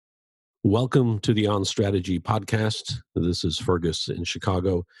Welcome to the On Strategy podcast. This is Fergus in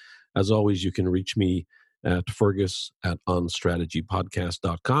Chicago. As always, you can reach me at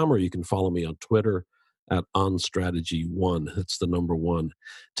fergus@onstrategypodcast.com, or you can follow me on Twitter at onstrategy1. That's the number one.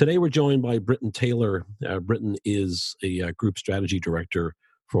 Today, we're joined by Britton Taylor. Britton is a group strategy director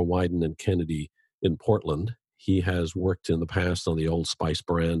for Wieden and Kennedy in Portland. He has worked in the past on the Old Spice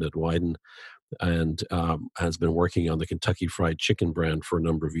brand at Wieden and has been working on the Kentucky Fried Chicken brand for a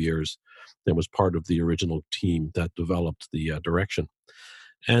number of years and was part of the original team that developed the direction.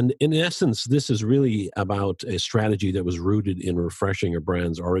 And in essence, this is really about a strategy that was rooted in refreshing a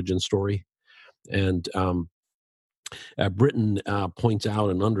brand's origin story. And Britton points out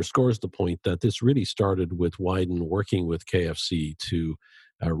and underscores the point that this really started with Wieden working with KFC to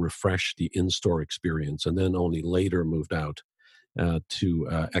refresh the in-store experience, and then only later moved out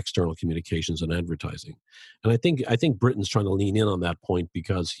to external communications and advertising. And I think Britton's trying to lean in on that point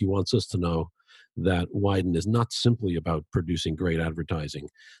because he wants us to know that Wieden is not simply about producing great advertising,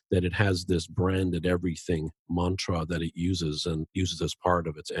 that it has this branded everything mantra that it uses as part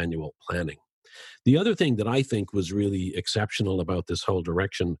of its annual planning. The other thing that I think was really exceptional about this whole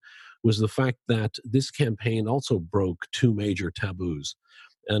direction was the fact that this campaign also broke two major taboos.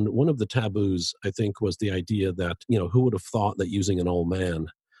 And one of the taboos, I think, was the idea that, who would have thought that using an old man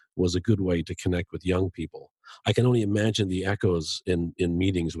was a good way to connect with young people? I can only imagine the echoes in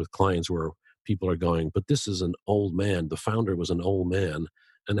meetings with clients where people are going, but this is an old man. The founder was an old man.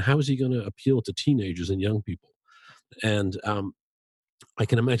 And how is he going to appeal to teenagers and young people? And I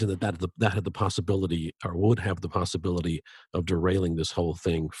can imagine that had the possibility, or would have the possibility, of derailing this whole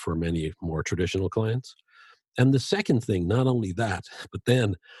thing for many more traditional clients. And the second thing, not only that, but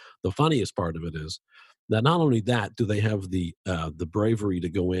then the funniest part of it is that not only that do they have the bravery to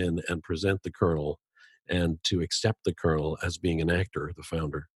go in and present the Colonel and to accept the Colonel as being an actor, the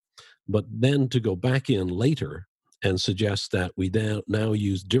founder, but then to go back in later and suggest that we now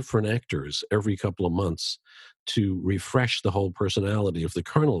use different actors every couple of months to refresh the whole personality of the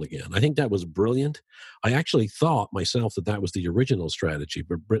Colonel again. I think that was brilliant. I actually thought myself that was the original strategy,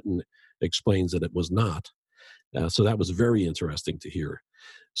 but Britton explains that it was not. So that was very interesting to hear.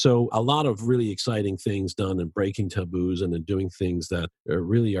 So a lot of really exciting things done in breaking taboos and in doing things that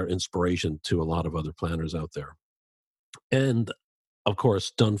really are inspiration to a lot of other planners out there. And of course,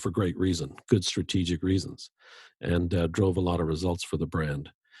 done for great reason, good strategic reasons, and drove a lot of results for the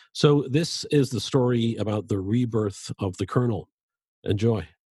brand. So this is the story about the rebirth of the Colonel. Enjoy.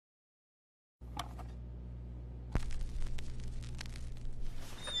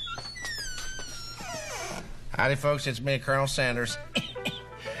 Howdy, folks. It's me, Colonel Sanders.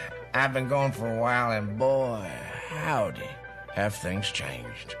 I've been gone for a while, and boy, howdy, have things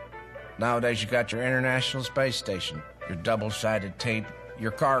changed. Nowadays, you got your International Space Station, your double-sided tape,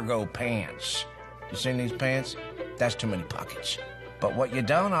 your cargo pants. You seen these pants? That's too many pockets. But what you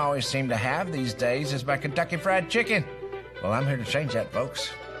don't always seem to have these days is my Kentucky Fried Chicken. Well, I'm here to change that,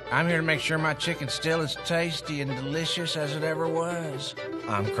 folks. I'm here to make sure my chicken's still as tasty and delicious as it ever was.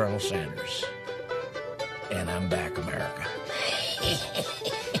 I'm Colonel Sanders. And I'm back, America.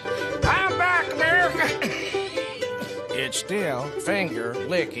 I'm back, America. It's still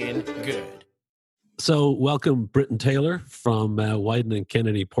finger-licking good. So welcome, Britton Taylor from Wieden and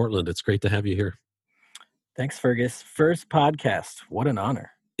Kennedy, Portland. It's great to have you here. Thanks, Fergus. First podcast. What an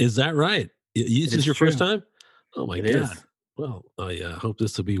honor. Is that right? This is your first time? Oh, my God. Is. Well, I hope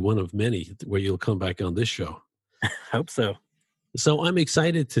this will be one of many where you'll come back on this show. Hope so. So I'm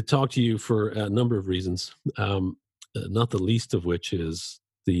excited to talk to you for a number of reasons, not the least of which is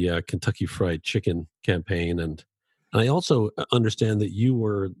the Kentucky Fried Chicken campaign. And I also understand that you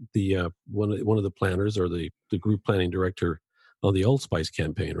were the one of the planners or the group planning director on the Old Spice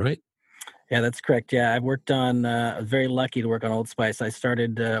campaign, right? Yeah, that's correct. Yeah, I've worked on, I was very lucky to work on Old Spice. I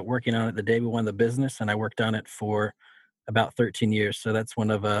started working on it the day we won the business, and I worked on it for about 13 years. So that's one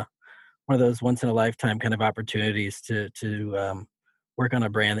of those once in a lifetime kind of opportunities to work on a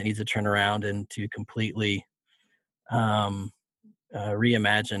brand that needs to turn around and to completely reimagine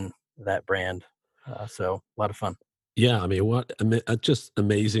that brand. So a lot of fun. Yeah, I mean, just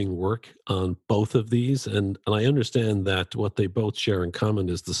amazing work on both of these. And I understand that what they both share in common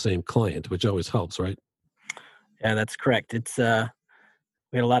is the same client, which always helps, right? Yeah, that's correct. It's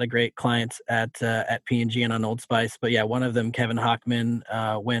we had a lot of great clients at P&G and on Old Spice, but yeah, one of them, Kevin Hochman,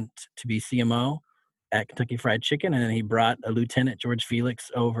 went to be CMO at Kentucky Fried Chicken, and then he brought a Lieutenant George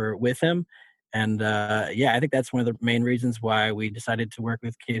Felix over with him. And I think that's one of the main reasons why we decided to work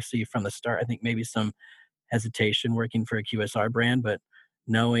with KFC from the start. I think maybe some hesitation working for a QSR brand, but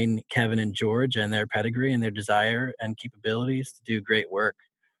knowing Kevin and George and their pedigree and their desire and capabilities to do great work,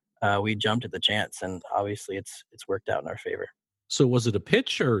 we jumped at the chance, and obviously it's worked out in our favor. So was it a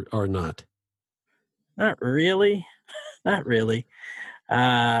pitch or not? Not really, not really.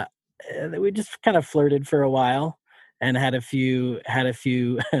 Uh, we just kind of flirted for a while and had a few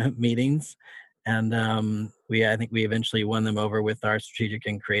meetings, and I think we eventually won them over with our strategic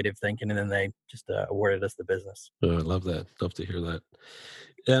and creative thinking, and then they just awarded us the business. Oh, I love that. Love to hear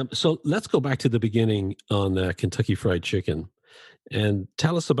that. So let's go back to the beginning on Kentucky Fried Chicken and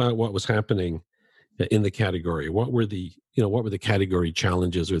tell us about what was happening in the category. What were the category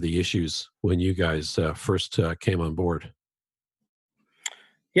challenges or the issues when you guys first came on board?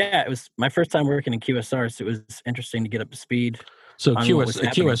 Yeah, it was my first time working in QSR, so it was interesting to get up to speed So on what was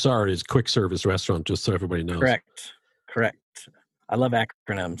happening. QSR is quick service restaurant, just so everybody knows. Correct, correct. I love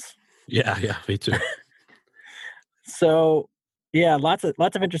acronyms. Yeah, yeah, me too. So, yeah, lots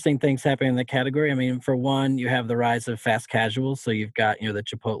of interesting things happening in the category. I mean, for one, you have the rise of fast casuals. So you've got the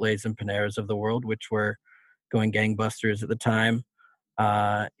Chipotle's and Paneras of the world, which were going gangbusters at the time.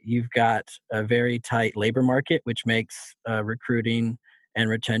 You've got a very tight labor market, which makes recruiting and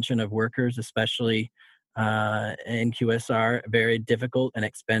retention of workers, especially in QSR, a very difficult and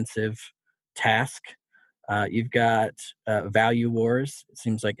expensive task. You've got value wars. It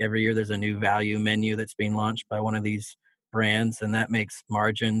seems like every year there's a new value menu that's being launched by one of these brands, and that makes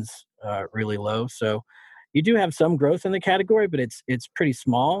margins really low. So you do have some growth in the category, but it's pretty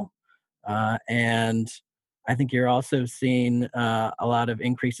small. And I think you're also seeing a lot of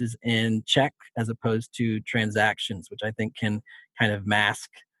increases in check as opposed to transactions, which I think can kind of mask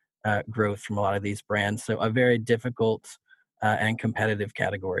growth from a lot of these brands. So a very difficult and competitive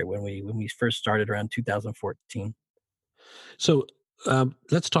category when we first started around 2014. So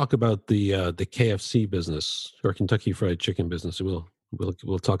let's talk about the KFC business or Kentucky Fried Chicken business.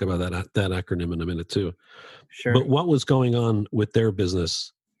 We'll talk about that acronym in a minute too. Sure. But what was going on with their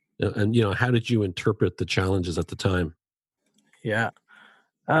business, and how did you interpret the challenges at the time? Yeah.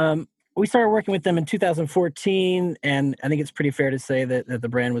 We started working with them in 2014, and I think it's pretty fair to say that the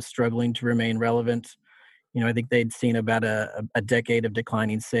brand was struggling to remain relevant. I think they'd seen about a decade of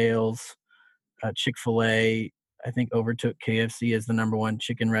declining sales. Chick-fil-A, I think, overtook KFC as the number one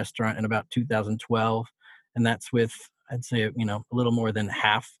chicken restaurant in about 2012, and that's with, I'd say, a little more than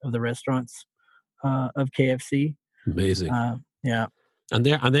half of the restaurants of KFC. Amazing. Yeah, And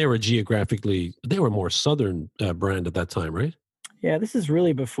they were more southern brand at that time, right? yeah. This is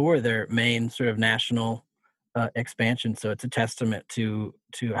really before their main sort of national expansion, so it's a testament to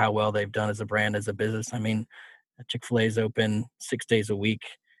how well they've done as a brand, as a business. I mean, Chick-fil-A is open 6 days a week,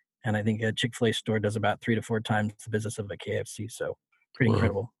 and I think a Chick-fil-A store does about 3 to 4 times the business of a KFC. So pretty Wow.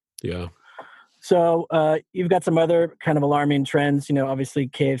 incredible. Yeah. So you've got some other kind of alarming trends. Obviously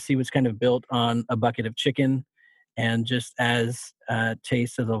KFC was kind of built on a bucket of chicken, and just as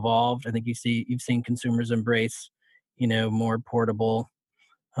taste has evolved, I think you've seen consumers embrace, more portable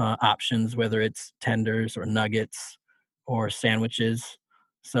options, whether it's tenders or nuggets or sandwiches.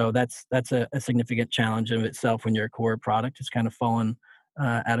 So that's a significant challenge in itself when your core product has kind of fallen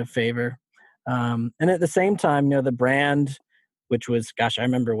out of favor. And at the same time, the brand, which was, gosh, I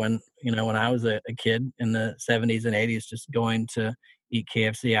remember when I was a kid in the 70s and 80s, just going to eat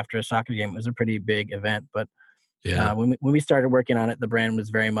KFC after a soccer game. It was a pretty big event. But Yeah. when we started working on it, the brand was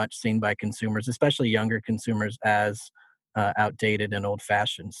very much seen by consumers, especially younger consumers, as outdated and old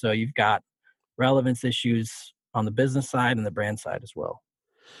fashioned. So you've got relevance issues on the business side and the brand side as well.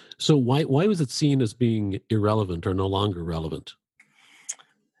 So why was it seen as being irrelevant or no longer relevant?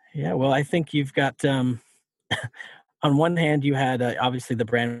 Yeah, well, I think you've got on one hand, you had obviously the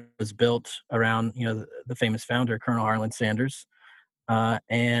brand was built around the famous founder Colonel Harlan Sanders,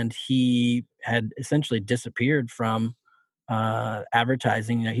 and he had essentially disappeared from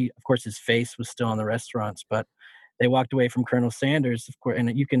advertising. He, of course, his face was still on the restaurants, but they walked away from Colonel Sanders, of course,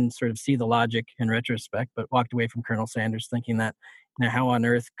 and you can sort of see the logic in retrospect. But walked away from Colonel Sanders, thinking that how on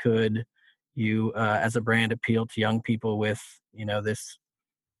earth could you, as a brand, appeal to young people with this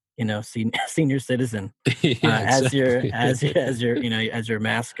senior citizen Yeah, as your exactly. as your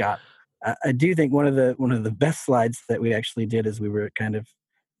mascot. I do think one of the best slides that we actually did as we were kind of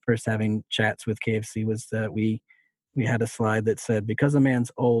first having chats with KFC was that we had a slide that said, because a man's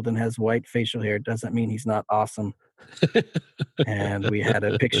old and has white facial hair doesn't mean he's not awesome. And we had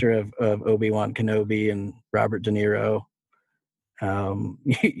a picture of Obi-Wan Kenobi and Robert De Niro,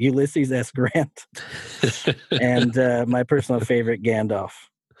 Ulysses S. Grant, and my personal favorite, Gandalf.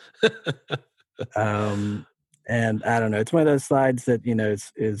 And I don't know, it's one of those slides that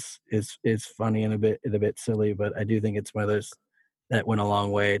is funny and a bit silly, but I do think it's one of those that went a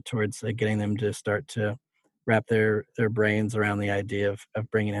long way towards getting them to start to their brains around the idea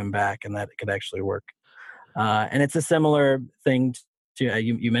of bringing him back and that it could actually work. And it's a similar thing to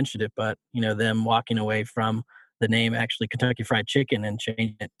you mentioned it, but them walking away from the name actually Kentucky Fried Chicken and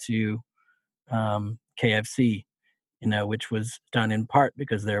changing it to KFC, which was done in part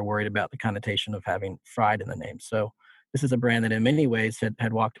because they're worried about the connotation of having fried in the name. So this is a brand that in many ways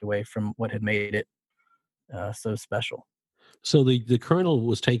had walked away from what had made it so special. So the Colonel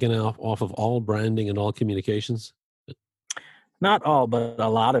was taken off of all branding and all communications? Not all, but a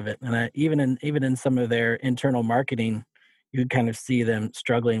lot of it. And even in some of their internal marketing, you kind of see them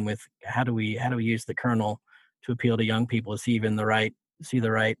struggling with how do we use the Colonel to appeal to young people? Is he even the right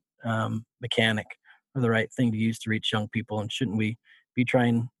mechanic or the right thing to use to reach young people? And shouldn't we be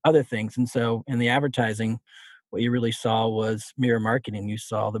trying other things? And so in the advertising, what you really saw was mirror marketing. You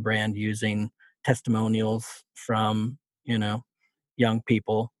saw the brand using testimonials from young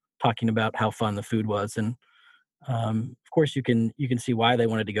people talking about how fun the food was. And of course, you can see why they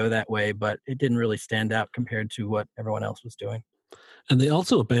wanted to go that way, but it didn't really stand out compared to what everyone else was doing. And they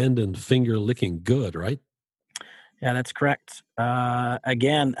also abandoned finger licking good, right? Yeah, that's correct.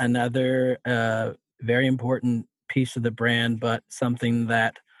 Again, another very important piece of the brand, but something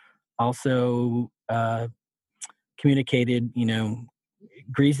that also communicated,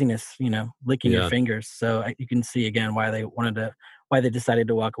 greasiness, licking your Yeah. fingers. So you can see again why they decided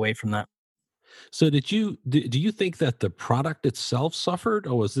to walk away from that. So do you think that the product itself suffered,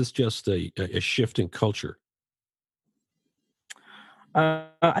 or was this just a shift in culture?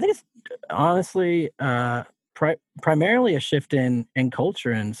 I think it's honestly primarily a shift in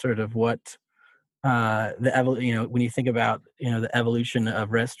culture and sort of what when you think about the evolution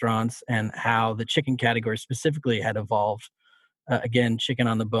of restaurants and how the chicken category specifically had evolved. Again, chicken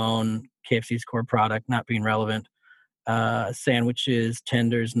on the bone, KFC's core product not being relevant. Sandwiches,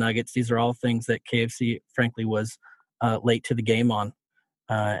 tenders, nuggets. These are all things that KFC, frankly, was late to the game on.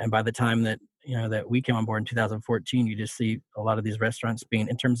 And by the time that that we came on board in 2014, you just see a lot of these restaurants being,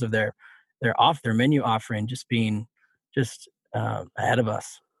 in terms of their menu offering, just being ahead of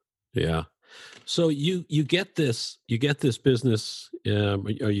us. Yeah. So you get this business,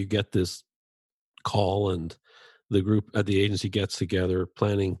 or you get this call, and the group at the agency gets together,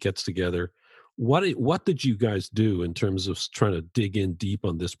 planning gets together. What did you guys do in terms of trying to dig in deep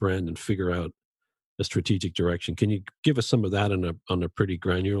on this brand and figure out a strategic direction? Can you give us some of that on a pretty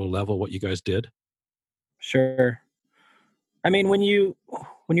granular level? What you guys did? Sure. I mean, when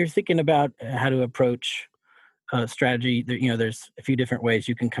you're thinking about how to approach strategy, there's a few different ways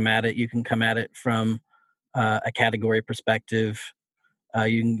you can come at it. You can come at it from a category perspective.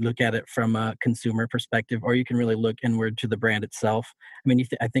 You can look at it from a consumer perspective, or you can really look inward to the brand itself. I mean,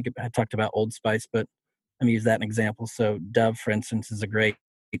 I think I talked about Old Spice, but let me use that an example. So Dove, for instance, is a great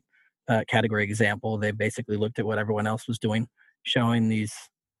category example. They basically looked at what everyone else was doing, showing these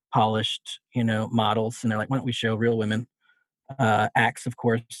polished, models, and they're like, why don't we show real women? Axe, of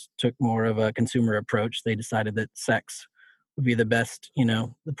course, took more of a consumer approach. They decided that sex would be the best,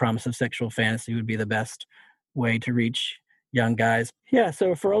 the promise of sexual fantasy would be the best way to reach young guys. Yeah,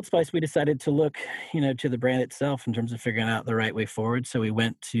 so for Old Spice, we decided to look, to the brand itself in terms of figuring out the right way forward. So we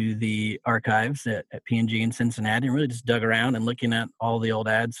went to the archives at P&G in Cincinnati and really just dug around and looking at all the old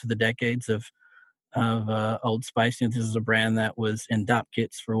ads for the decades of Old Spice. This is a brand that was in DOP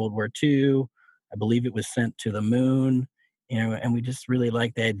kits for World War II. I believe it was sent to the moon. And we just really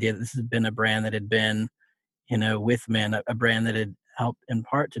liked the idea that this has been a brand that had been, with men, a brand that had helped in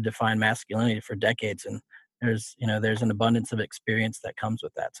part to define masculinity for decades. And there's an abundance of experience that comes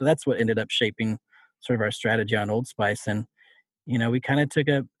with that. So that's what ended up shaping sort of our strategy on Old Spice. And, we kind of took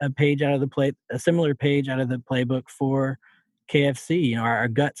a similar page out of the playbook for KFC. Our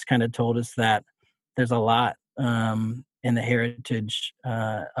guts kind of told us that there's a lot in the heritage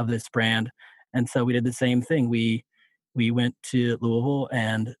of this brand. And so we did the same thing. We went to Louisville,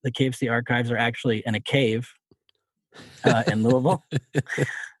 and the KFC archives are actually in a cave in Louisville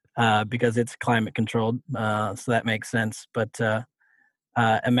because it's climate controlled. So that makes sense. But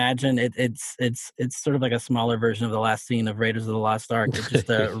imagine it's sort of like a smaller version of the last scene of Raiders of the Lost Ark. It's just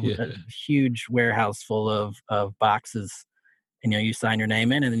Yeah. a huge warehouse full of boxes. And, you sign your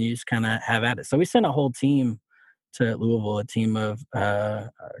name in, and then you just kind of have at it. So we sent a whole team to Louisville, a team of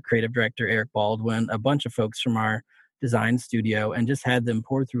creative director Eric Baldwin, a bunch of folks from our design studio, and just had them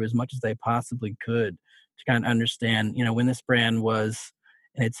pour through as much as they possibly could to kind of understand, when this brand was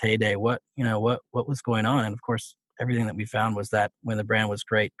in its heyday, what was going on. And of course, everything that we found was that when the brand was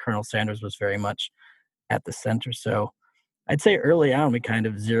great, Colonel Sanders was very much at the center. So I'd say early on, we kind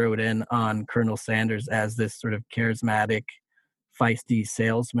of zeroed in on Colonel Sanders as this sort of charismatic, feisty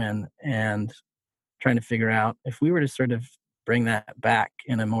salesman. And trying to figure out if we were to sort of bring that back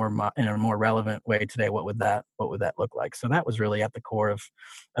in a more relevant way today, what would that look like? So that was really at the core of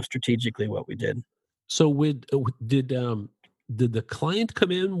strategically what we did. So did the client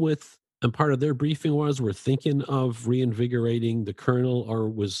come in with, and part of their briefing was we're thinking of reinvigorating the kernel, or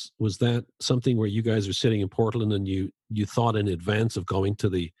was that something where you guys are sitting in Portland and you thought in advance of going to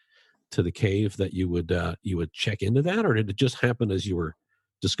the cave that you would check into that, or did it just happen as you were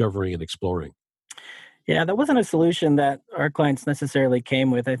discovering and exploring? Yeah, that wasn't a solution that our clients necessarily came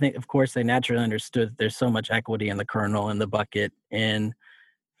with. I think, of course, they naturally understood that there's so much equity in the kernel and the bucket in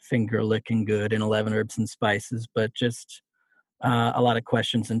finger licking good in 11 herbs and spices, but just a lot of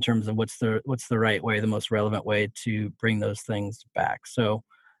questions in terms of what's the right way, the most relevant way to bring those things back. So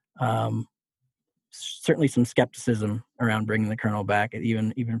um, certainly some skepticism around bringing the kernel back,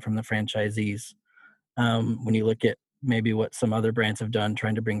 even from the franchisees. When you look at maybe what some other brands have done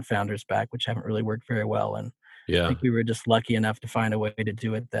trying to bring founders back, which haven't really worked very well. And I Yeah. think we were just lucky enough to find a way to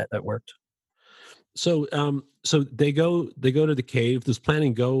do it that worked. So they go to the cave. Does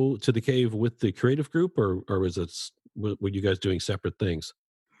planning go to the cave with the creative group, or was it were you guys doing separate things?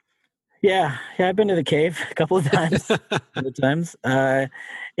 Yeah, I've been to the cave a couple of times. Other times,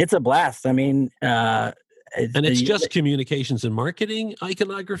 it's a blast. I mean, And it's just communications and marketing,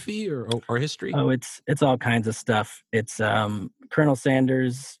 iconography, or history. oh, it's all kinds of stuff. It's Colonel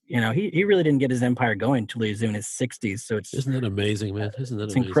Sanders. He really didn't get his empire going till he was in his 60s. So Isn't that amazing, man? Isn't that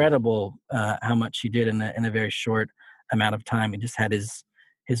it's amazing? incredible how much he did in a very short amount of time. He just had his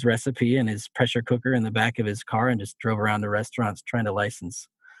recipe and his pressure cooker in the back of his car and just drove around the restaurants trying to license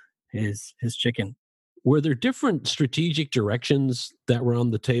his chicken. Were there different strategic directions that were on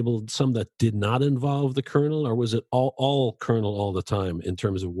the table, some that did not involve the kernel, or was it all kernel all the time in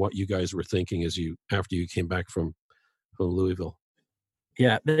terms of what you guys were thinking after you came back from Louisville?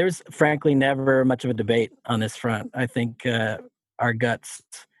 Yeah, there's frankly never much of a debate on this front. I think our guts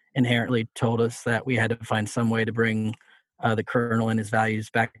inherently told us that we had to find some way to bring the Colonel and his values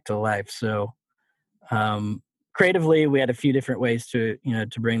back to life. So creatively, we had a few different ways to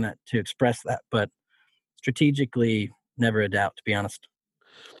bring that, to express that, but strategically, never a doubt, to be honest.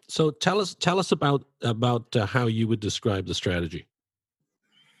 So tell us about how you would describe the strategy.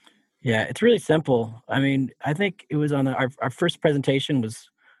 Yeah, it's really simple. I mean, I think it was on our first presentation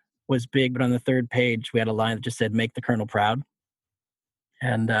was big, but on the third page we had a line that just said "Make the Colonel proud,"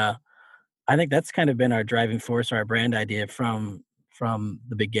 and I think that's kind of been our driving force, our brand idea from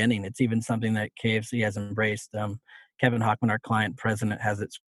the beginning. It's even something that KFC has embraced. Kevin Hochman, our client president, has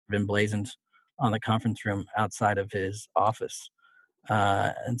it been blazoned on the conference room outside of his office,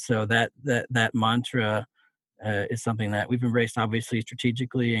 and so that mantra is something that we've embraced, obviously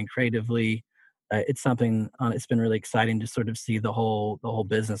strategically and creatively. It's something. It's been really exciting to sort of see the whole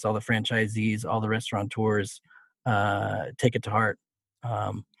business, all the franchisees, all the restaurateurs take it to heart.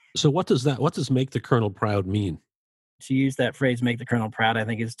 Um, So what does make the Colonel proud mean? to use that phrase "make the Colonel proud," I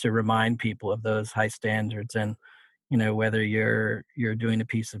think is to remind people of those high standards, and whether you're doing a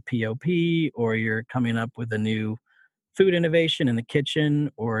piece of POP or you're coming up with a new food innovation in the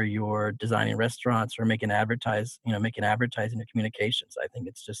kitchen or you're designing restaurants or making advertising or communications. I think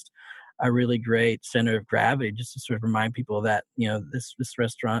it's just a really great center of gravity just to sort of remind people that, this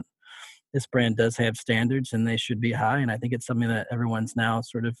restaurant, this brand does have standards and they should be high. And I think it's something that everyone's now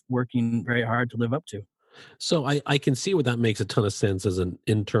sort of working very hard to live up to. So I can see where that makes a ton of sense as an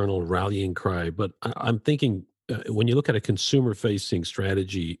internal rallying cry, but I'm thinking when you look at a consumer facing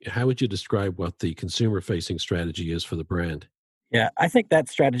strategy, how would you describe what the consumer facing strategy is for the brand? Yeah, I think that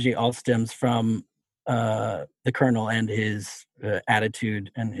strategy all stems from the Colonel and his attitude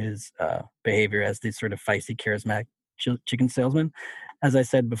and his behavior as the sort of feisty, charismatic chicken salesman. As I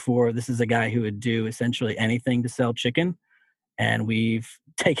said before, this is a guy who would do essentially anything to sell chicken, and we've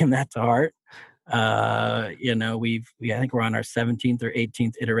taken that to heart. I think we're on our 17th or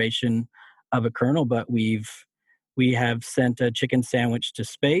 18th iteration of a Colonel, but we have sent a chicken sandwich to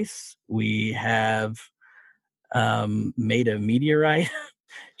space. We have made a meteorite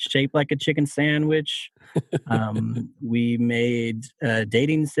shaped like a chicken sandwich. We made a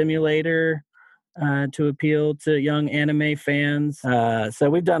dating simulator to appeal to young anime fans. So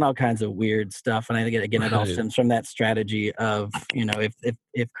we've done all kinds of weird stuff, and I think again it all Right. stems from that strategy of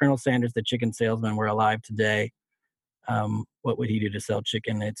if Colonel Sanders, the chicken salesman, were alive today, what would he do to sell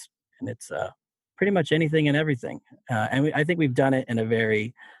chicken? It's pretty much anything and everything, I think we've done it in a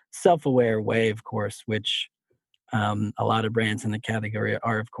very self-aware way, of course, which a lot of brands in the category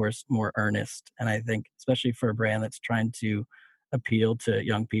are, of course, more earnest. And I think, especially for a brand that's trying to appeal to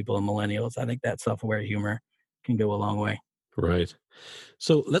young people and millennials, I think that self-aware humor can go a long way. Right.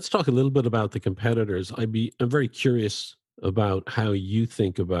 So let's talk a little bit about the competitors. I'm very curious about how you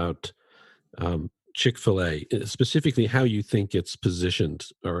think about Chick-fil-A, specifically how you think it's positioned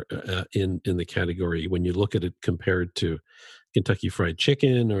or in the category when you look at it compared to Kentucky Fried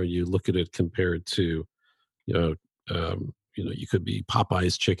Chicken, or you look at it compared to you know you could be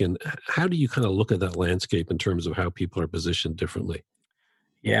Popeye's chicken. How do you kind of look at that landscape in terms of how people are positioned differently?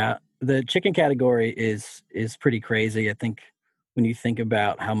 Yeah, the chicken category is pretty crazy. I think when you think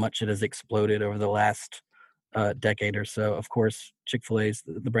about how much it has exploded over the last decade or so. Of course, Chick-fil-A is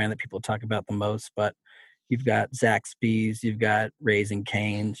the brand that people talk about the most, but you've got Zaxby's, you've got Raising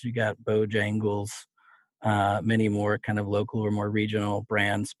Cane's, you got Bojangles, many more kind of local or more regional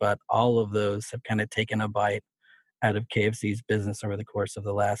brands, but all of those have kind of taken a bite out of KFC's business over the course of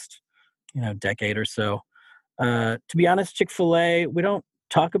the last, decade or so. To be honest, Chick-fil-A, we don't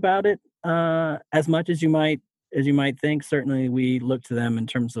talk about it as much as you might think. Certainly, we look to them in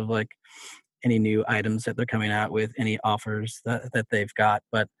terms of like any new items that they're coming out with, any offers that they've got.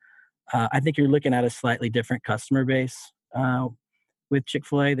 But I think you're looking at a slightly different customer base with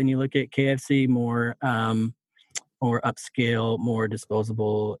Chick-fil-A than you look at KFC. More upscale, more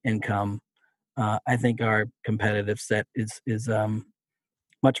disposable income. I think our competitive set is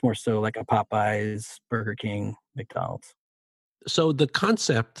much more so like a Popeyes, Burger King, McDonald's. So the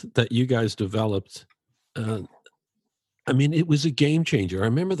concept that you guys developed, uh, I mean, it was a game changer. I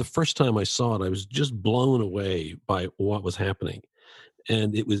remember the first time I saw it, I was just blown away by what was happening,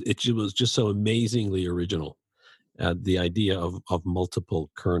 and it was just so amazingly original. The idea of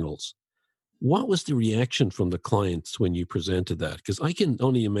multiple kernels. What was the reaction from the clients when you presented that? Because I can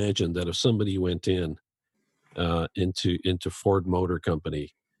only imagine that if somebody went into Ford Motor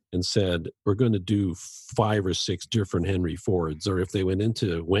Company and said, "We're going to do 5 or 6 different Henry Fords," or if they went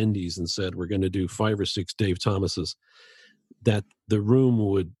into Wendy's and said, "We're going to do 5 or 6 Dave Thomases," that the room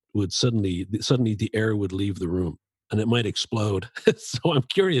would suddenly the air would leave the room and it might explode. So I'm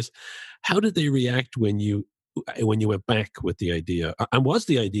curious, how did they react when you went back with the idea? And was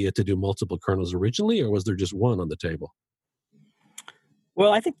the idea to do multiple kernels originally, or was there just one on the table?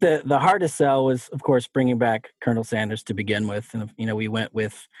 Well, I think the hardest sell was, of course, bringing back Colonel Sanders to begin with, and we went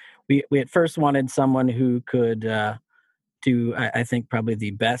with we at first wanted someone who could do I think probably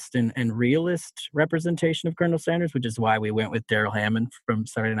the best and realist representation of Colonel Sanders, which is why we went with Daryl Hammond from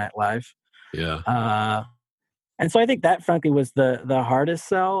Saturday Night Live. Yeah. Uh, and so I think that frankly was the hardest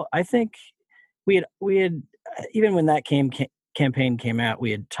sell. I think we had even when that campaign came out,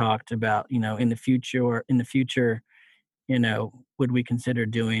 we had talked about in the future, would we consider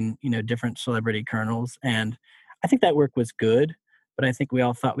doing different celebrity colonels? And I think that work was good, but I think we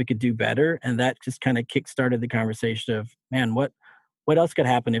all thought we could do better, and that just kind of kick-started the conversation of, man, what else could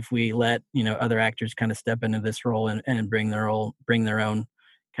happen if we let other actors kind of step into this role and bring their own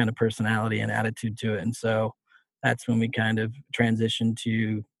kind of personality and attitude to it. And so that's when we kind of transitioned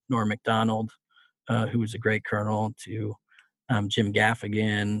to Norm Macdonald, who was a great colonel, to Jim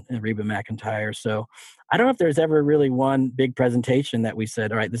Gaffigan and Reba McEntire. So I don't know if there's ever really one big presentation that we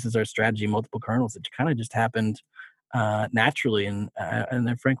said, all right, this is our strategy, multiple colonels. It kind of just happened naturally, and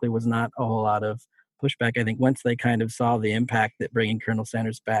there frankly was not a whole lot of pushback. I think once they kind of saw the impact that bringing Colonel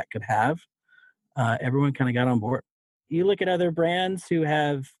Sanders back could have, everyone kind of got on board. You look at other brands who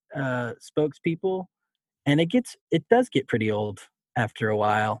have spokespeople, and it does get pretty old after a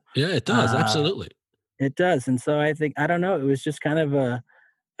while. Yeah, it does. Uh, Absolutely. it does, and so I don't know. It was just kind of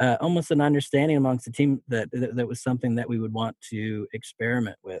almost an understanding amongst the team that was something that we would want to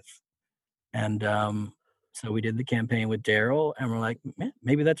experiment with. And so we did the campaign with Daryl, and we're like, man,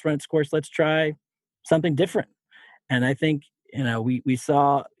 maybe that's run its course. Let's try something different. And I think we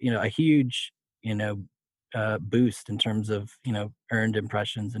saw a huge boost in terms of earned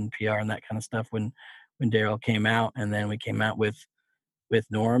impressions and PR and that kind of stuff when Daryl came out, and then we came out with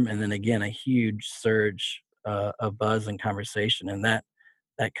Norm, and then again a huge surge of buzz and conversation, and that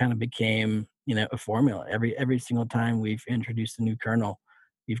kind of became a formula. Every single time we've introduced a new kernel,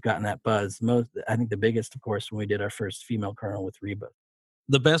 we've gotten that buzz. I think the biggest, of course, when we did our first female kernel with Reba.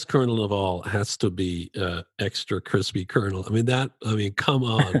 The best kernel of all has to be extra crispy kernel. Come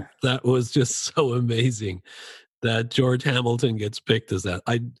on, that was just so amazing that George Hamilton gets picked as that.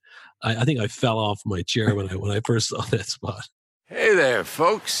 I think I fell off my chair when I first saw that spot. Hey there,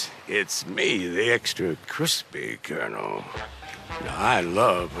 folks. It's me, the extra crispy Colonel. Now, I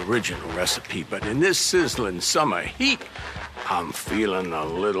love original recipe, but in this sizzling summer heat, I'm feeling a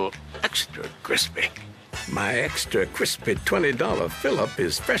little extra crispy. My extra crispy $20 fill-up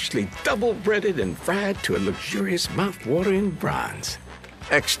is freshly double-breaded and fried to a luxurious mouth-watering bronze.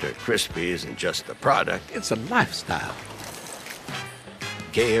 Extra crispy isn't just a product, it's a lifestyle.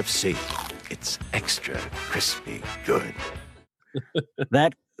 KFC. It's extra crispy good.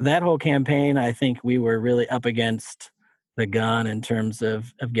 That whole campaign, I think we were really up against the gun in terms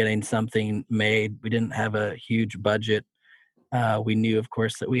of getting something made. We didn't have a huge budget. We knew, of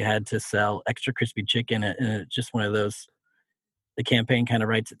course, that we had to sell extra crispy chicken, and it's just one of those. The campaign kind of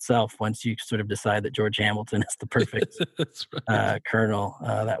writes itself once you sort of decide that George Hamilton is the perfect That's right. colonel.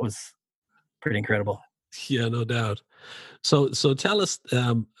 That was pretty incredible. Yeah, no doubt. So tell us,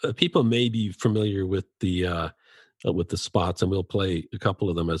 people may be familiar with the spots, and we'll play a couple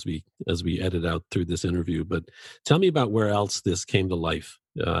of them as we edit out through this interview. But tell me about where else this came to life.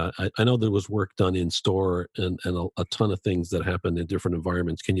 I know there was work done in store and a ton of things that happened in different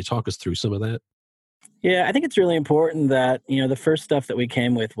environments. Can you talk us through some of that? Yeah, I think it's really important that, the first stuff that we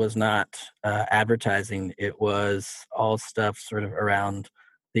came with was not advertising. It was all stuff sort of around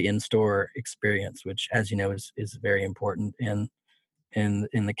the in-store experience, which, as you know, is very important in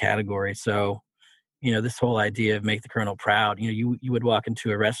the category. So, this whole idea of make the Colonel proud, you would walk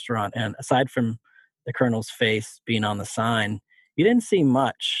into a restaurant, and aside from the Colonel's face being on the sign, you didn't see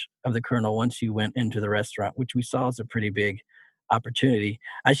much of the Colonel once you went into the restaurant, which we saw as a pretty big opportunity.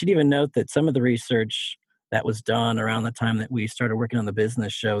 I should even note that some of the research that was done around the time that we started working on the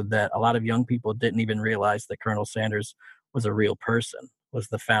business showed that a lot of young people didn't even realize that Colonel Sanders was a real person, was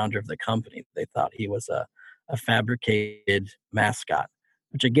the founder of the company. They thought he was a fabricated mascot,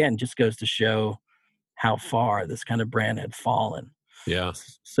 which again just goes to show how far this kind of brand had fallen. Yeah.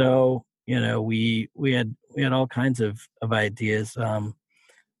 So, we had all kinds of ideas.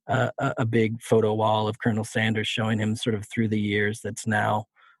 A big photo wall of Colonel Sanders showing him sort of through the years. That's now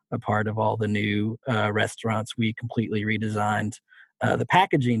a part of all the new restaurants. We completely redesigned the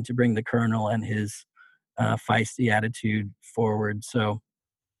packaging to bring the Colonel and his feisty attitude forward. So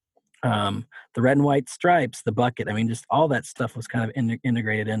the red and white stripes, the bucket, just all that stuff was kind of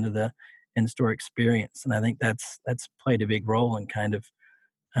integrated into the in-store experience. And I think that's played a big role in kind of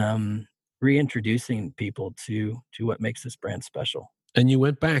reintroducing people to what makes this brand special. And you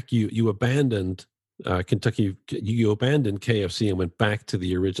went back. You abandoned Kentucky. You abandoned KFC and went back to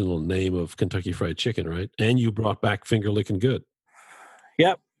the original name of Kentucky Fried Chicken, right? And you brought back Finger Licking Good.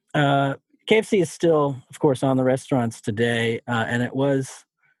 Yep. KFC is still, of course, on the restaurants today, and there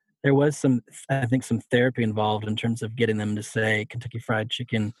was some therapy involved in terms of getting them to say Kentucky Fried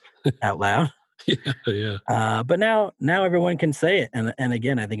Chicken out loud. Yeah. But now everyone can say it, and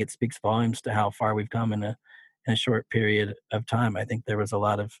again, I think it speaks volumes to how far we've come in a short period of time. I think there was a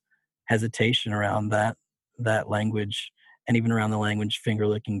lot of hesitation around that language, and even around the language "finger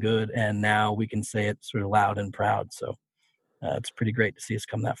licking good," and now we can say it sort of loud and proud. So it's pretty great to see us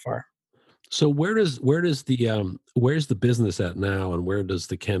come that far. So where's the business at now, and where does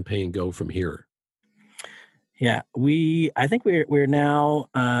the campaign go from here? Yeah, I think we're now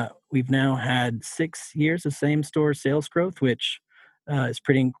we've now had 6 years of same store sales growth, which is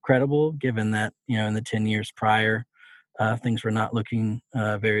pretty incredible given that, in the 10 years prior, things were not looking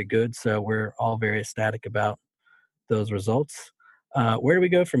very good. So we're all very ecstatic about those results. Where do we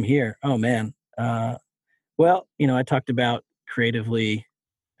go from here? Oh man. Well, I talked about creatively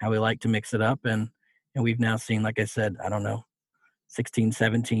how we like to mix it up, and we've now seen, like I said, I don't know, 16,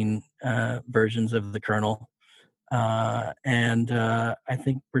 17 versions of the Colonel. And I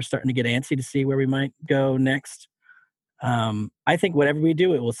think we're starting to get antsy to see where we might go next. I think whatever we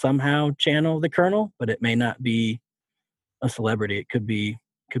do, it will somehow channel the Colonel, but it may not be a celebrity. It could be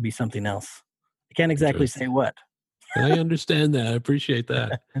something else. I can't exactly say what. I understand that. I appreciate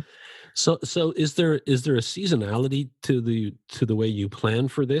that. So is there a seasonality to the way you plan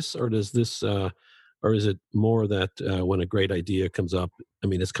for this, or does this or is it more that when a great idea comes up,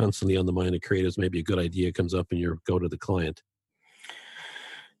 it's constantly on the mind of creatives, maybe a good idea comes up and you go to the client?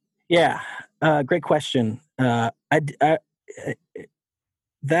 Yeah, great question. I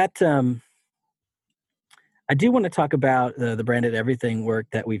do want to talk about the branded everything work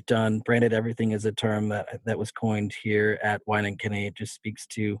that we've done. Branded everything is a term that was coined here at Wine & Kinney. It just speaks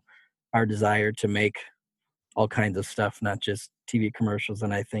to our desire to make all kinds of stuff, not just TV commercials.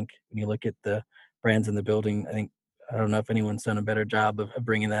 And I think when you look at the brands in the building, I don't know if anyone's done a better job of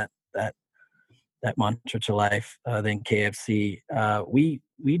bringing that mantra to life than KFC.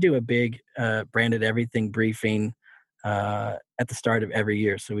 We do a big branded everything briefing at the start of every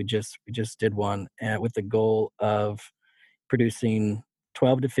year. So we just did one with the goal of producing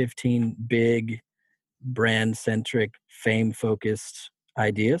 12 to 15 big brand centric, fame focused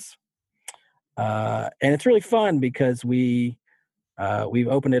ideas. And it's really fun because we've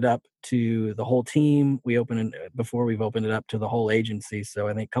opened it up to the whole team. We've opened it up to the whole agency. So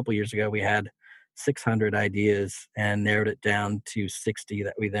I think a couple years ago we had 600 ideas and narrowed it down to 60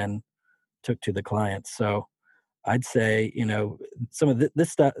 that we then took to the clients. So I'd say, some of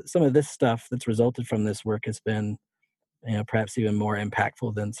this stuff that's resulted from this work has been, perhaps even more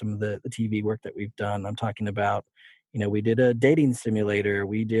impactful than some of the TV work that we've done. I'm talking about, we did a dating simulator,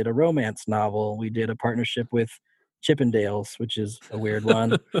 we did a romance novel, we did a partnership with Chippendales, which is a weird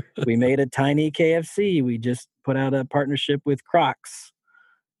one. We made a tiny KFC. We just put out a partnership with Crocs.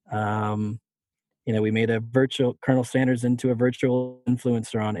 We made a virtual Colonel Sanders into a virtual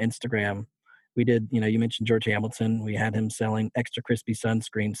influencer on Instagram. We did, you mentioned George Hamilton. We had him selling extra crispy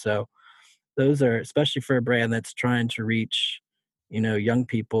sunscreen. So those are, especially for a brand that's trying to reach, young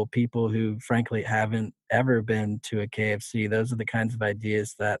people who frankly haven't ever been to a KFC. Those are the kinds of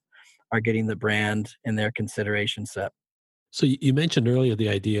ideas that are getting the brand in their consideration set. So you mentioned earlier the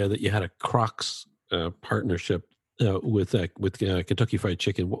idea that you had a Crocs partnership with Kentucky Fried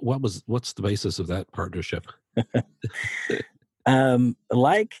Chicken. What's the basis of that partnership?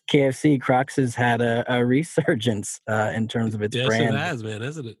 Like KFC, Crocs has had a resurgence in terms of its brand. Yes, it has, man,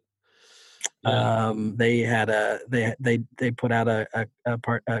 hasn't it? Yeah. They had they put out a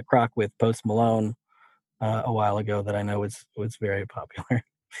Croc with Post Malone a while ago that I know was very popular.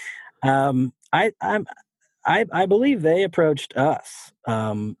 I believe they approached us,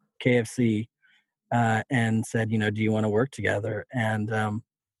 KFC, and said, do you want to work together? And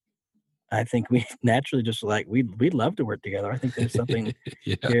I think we naturally just we'd love to work together. I think there's something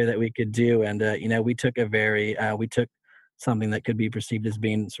here that we could do. And we took we took something that could be perceived as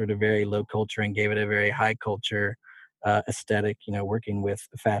being sort of very low culture and gave it a very high culture aesthetic. Working with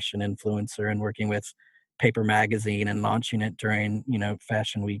a fashion influencer and working with Paper Magazine and launching it during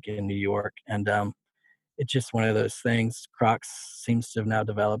Fashion Week in New York. And it's just one of those things. Crocs seems to have now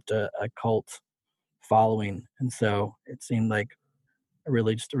developed a cult following, and so it seemed like a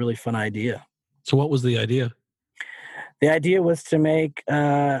really fun idea. So what was the idea? The idea was to make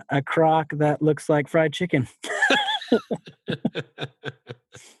a Croc that looks like fried chicken.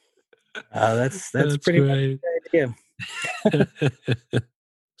 That's pretty great. Much the idea.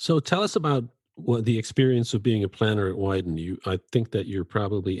 So tell us about what the experience of being a planner at Wieden. I think that you're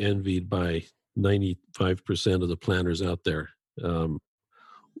probably envied by 95% of the planners out there.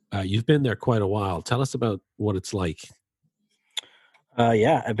 You've been there quite a while. Tell us about what it's like.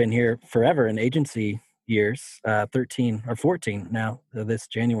 Yeah, I've been here forever in agency years, 13 or 14 now, this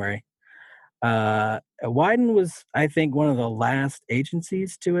January. Wieden was, I think, one of the last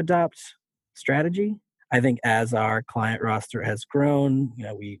agencies to adopt strategy. I think as our client roster has grown,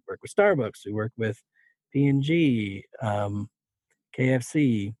 we work with Starbucks, we work with P&G,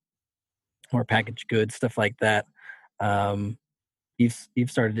 KFC, more packaged goods, stuff like that.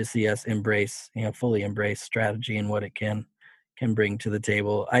 You've started to see us fully embrace strategy and what it can bring to the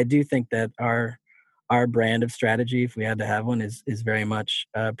table. I do think that our brand of strategy, if we had to have one, is very much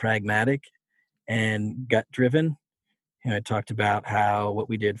pragmatic and gut driven. I talked about how what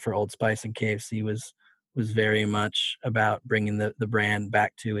we did for Old Spice and KFC was very much about bringing the brand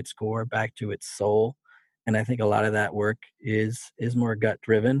back to its core, back to its soul. And I think a lot of that work is more gut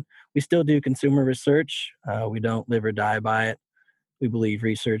driven. We still do consumer research. We don't live or die by it. We believe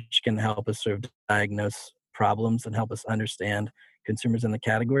research can help us sort of diagnose problems and help us understand consumers in the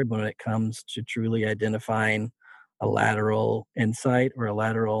category. But when it comes to truly identifying a lateral insight or a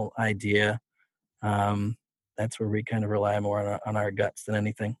lateral idea, that's where we kind of rely more on our guts than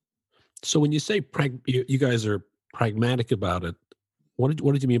anything. So when you say you guys are pragmatic about it, what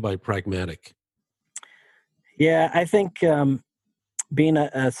did you mean by pragmatic? Yeah, I think being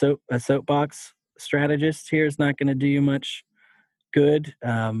a soapbox strategist here is not going to do you much good.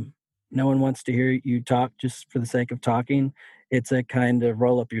 No one wants to hear you talk just for the sake of talking. It's a kind of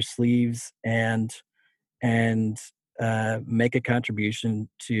roll up your sleeves and make a contribution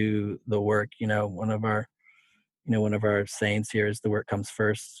to the work. One of our sayings here is the work comes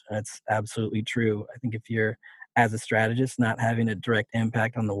first. That's absolutely true. I think if you're, as a strategist, not having a direct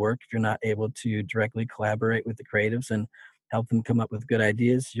impact on the work, if you're not able to directly collaborate with the creatives and help them come up with good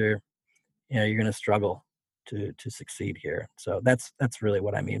ideas, you're going to struggle to succeed here. So that's really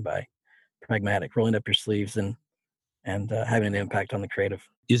what I mean by pragmatic, rolling up your sleeves and having an impact on the creative.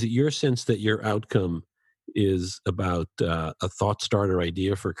 Is it your sense that your outcome is about a thought starter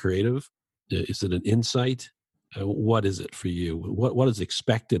idea for creative? Is it an insight? What is it for you? What is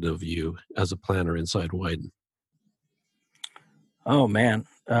expected of you as a planner inside Wieden? Oh man,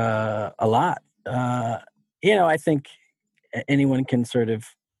 a lot. I think anyone can sort of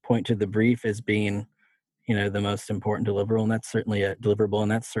point to the brief as being, the most important deliverable, and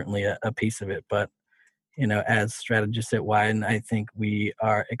that's certainly a piece of it. But as strategists at Wyden, I think we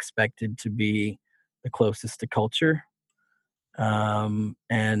are expected to be the closest to culture, and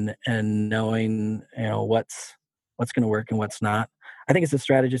knowing what's going to work and what's not. I think as a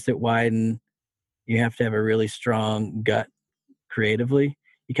strategist at Wyden, you have to have a really strong gut creatively.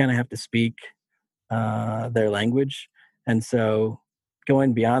 You kind of have to speak their language, and so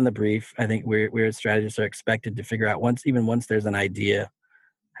going beyond the brief, I think we're as strategists are expected to figure out once there's an idea,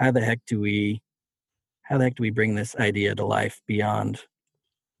 how the heck do we bring this idea to life beyond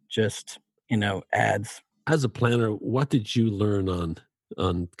just ads. As a planner, what did you learn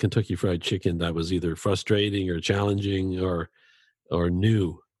on Kentucky Fried Chicken that was either frustrating or challenging or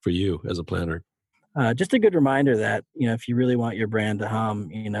new for you as a planner? Just a good reminder that if you really want your brand to hum,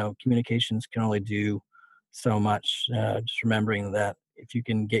 communications can only do so much. Just remembering that if you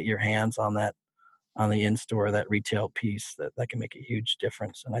can get your hands on that, on the in-store, that retail piece, that can make a huge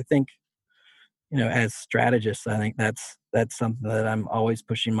difference. And I think as strategists, I think that's something that I'm always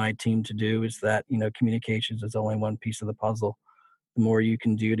pushing my team to do, is that communications is only one piece of the puzzle. The more you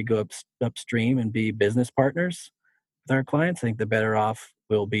can do to go upstream and be business partners with our clients, I think the better off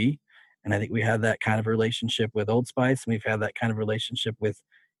we'll be. And I think we have that kind of relationship with Old Spice, and we've had that kind of relationship with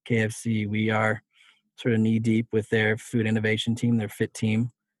KFC. We are sort of knee deep with their food innovation team, their FIT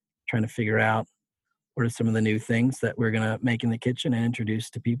team, trying to figure out what are some of the new things that we're going to make in the kitchen and introduce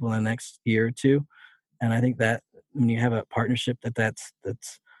to people in the next year or two. And I think that when you have a partnership that's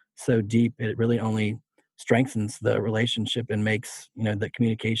so deep, it really only strengthens the relationship and makes the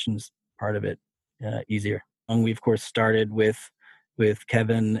communications part of it easier. And we of course started with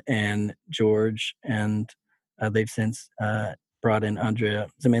Kevin and George, and they've since brought in Andrea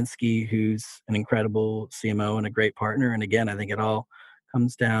Zeminski, who's an incredible CMO and a great partner. And again, I think it all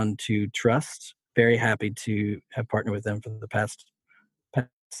comes down to trust. Very happy to have partnered with them for the past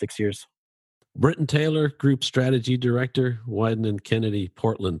 6 years. Britton Taylor, Group Strategy Director, Wyden and Kennedy,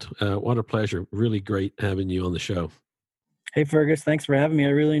 Portland. What a pleasure. Really great having you on the show. Hey, Fergus, thanks for having me. I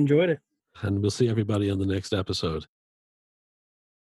really enjoyed it. And we'll see everybody on the next episode.